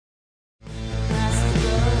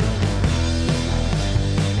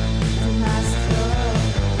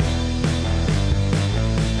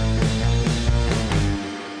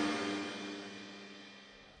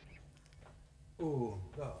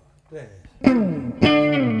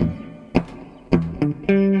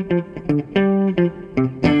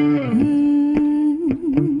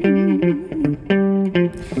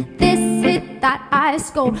Ice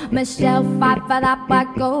cold, Michelle fight for that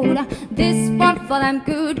white gold. This one for them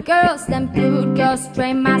good girls,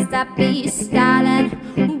 train masterpiece, styling,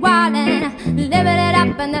 wildin', living it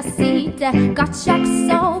up in the seat. Got shock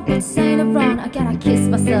so, but saying around, I gotta kiss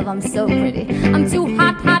myself, I'm so pretty. I'm too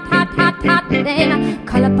hot, hot, hot, hot, hot, then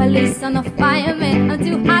call the police on the fireman. I'm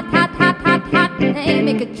too hot, hot, hot, hot, hot, then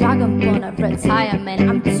make a dragon born of retirement.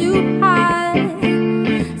 I'm too hot,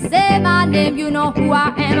 say my name, you know who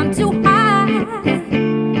I am. I'm too hot.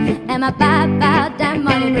 Am I bad, bad, that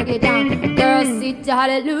money, break it down. Girls, sit to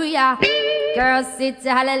hallelujah. Girls, sit to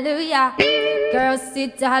hallelujah. Girls,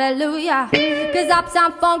 sit to hallelujah. Cause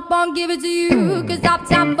Uptown Funk won't give it to you. Cause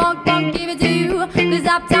Uptown Funk won't give it to you. Cause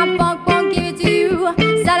Uptown Funk won't give it to you.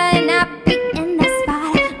 Saturday night, be in the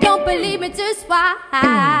spot. Don't believe me, just watch.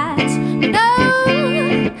 No,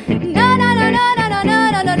 no, no, no, no, no, no,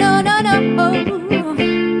 no, no, no, no, no.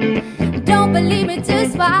 Don't believe me,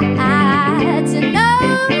 just watch. No.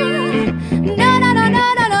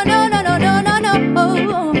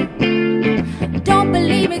 Don't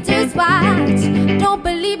believe me, just watch. Don't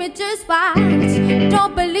believe me, just watch.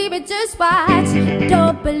 Don't believe me, just watch.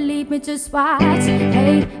 Don't believe me, just watch.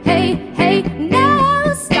 Hey, hey, hey,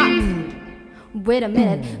 no, stop. Wait a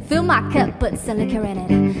minute, fill my cup, put some liquor in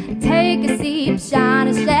it. Take a sip, shine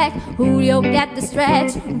a stack. Julio get the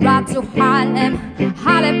stretch. Rock to Harlem,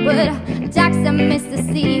 Hollywood, Jackson,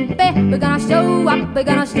 Mississippi. We're gonna show up, we're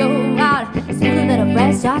gonna show out. Smooth a little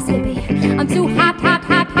rest, just sleepy. I'm too hot, hot,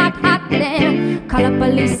 hot, hot, hot, then call the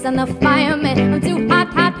police and the fireman. I'm too hot,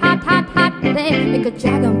 hot, hot, hot, hot, then make a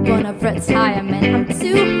dragon born of retirement. I'm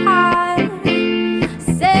too hot,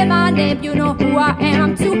 say my name, you know who I am.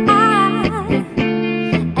 I'm too hot.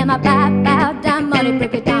 Am I bad, bad, damn money,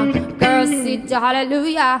 break it down. Girls, sit to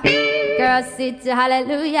hallelujah. Girls, sit to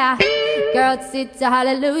hallelujah. Girls, sit to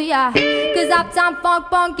hallelujah. Cause Uptown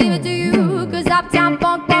Funk won't give it to you. Cause Uptown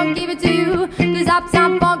Funk won't give it to you. Cause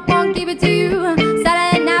Uptown Funk won't give it to you.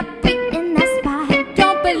 Saturday night, we in the spot.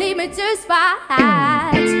 Don't believe me, just watch.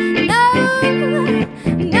 No,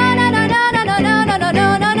 no, no, no, no, no, no, no, no,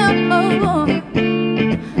 no, no,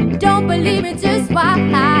 no. Don't believe me, just watch.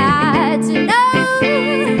 No.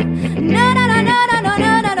 No, no, no, no, no, no,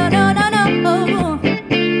 no, no, no, no, no.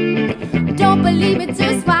 Don't believe me,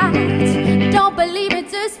 just watch. Don't believe me,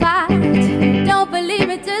 just watch. Don't believe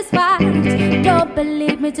me, just watch. Don't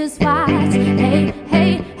believe me, just watch. Hey,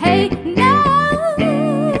 hey, hey, no.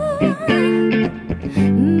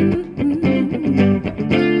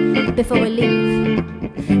 Before we leave,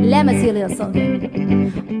 let me see a little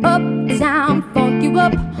something. Uptown funk you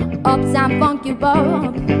up. Uptown funk you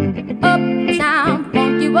up. Uptown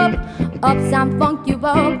funk you up. Uptown funk you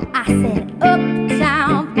up. I said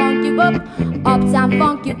uptown funk you up. Uptown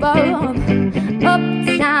funk you up.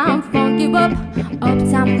 Uptown funk you up.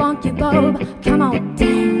 Uptown funk you up. Come on,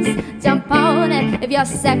 dance, jump on it. If you're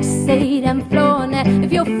sexy, then flown it.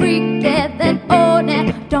 If you're freaky, then own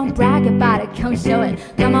it. Don't brag about it, come show it.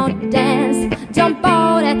 Come on, dance, jump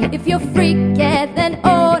on it. If you're freaky, then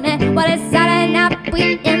own it. Well, it's Saturday night,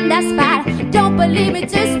 we in that spot. Don't believe me,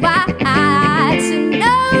 just watch.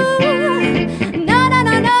 No, no,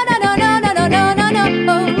 no, no, no, no, no, no, no, no,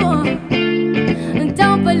 no, no.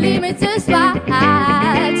 Don't believe me, just watch. No,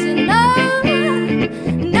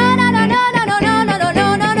 no, no, no, no, no, no, no, no,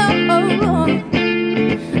 no, no, no.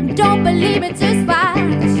 Don't believe me, just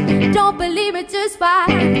watch. Don't believe me, just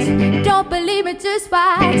watch. Don't believe me, just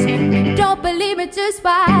watch. Don't believe me, just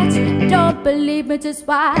watch. Don't believe me, just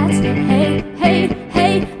watch. Hey, hey,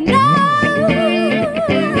 hey, no.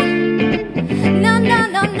 No, no,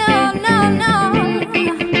 no, no, no, no.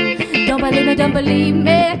 Don't believe me, don't believe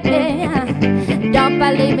me. Don't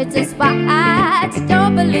believe me, just watch.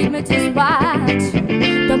 Don't believe me, just watch.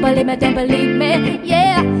 Don't believe me,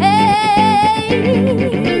 yeah. Hey.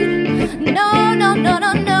 No, no, no,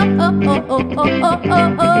 no, no. Oh, oh, oh, oh,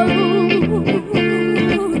 oh, oh.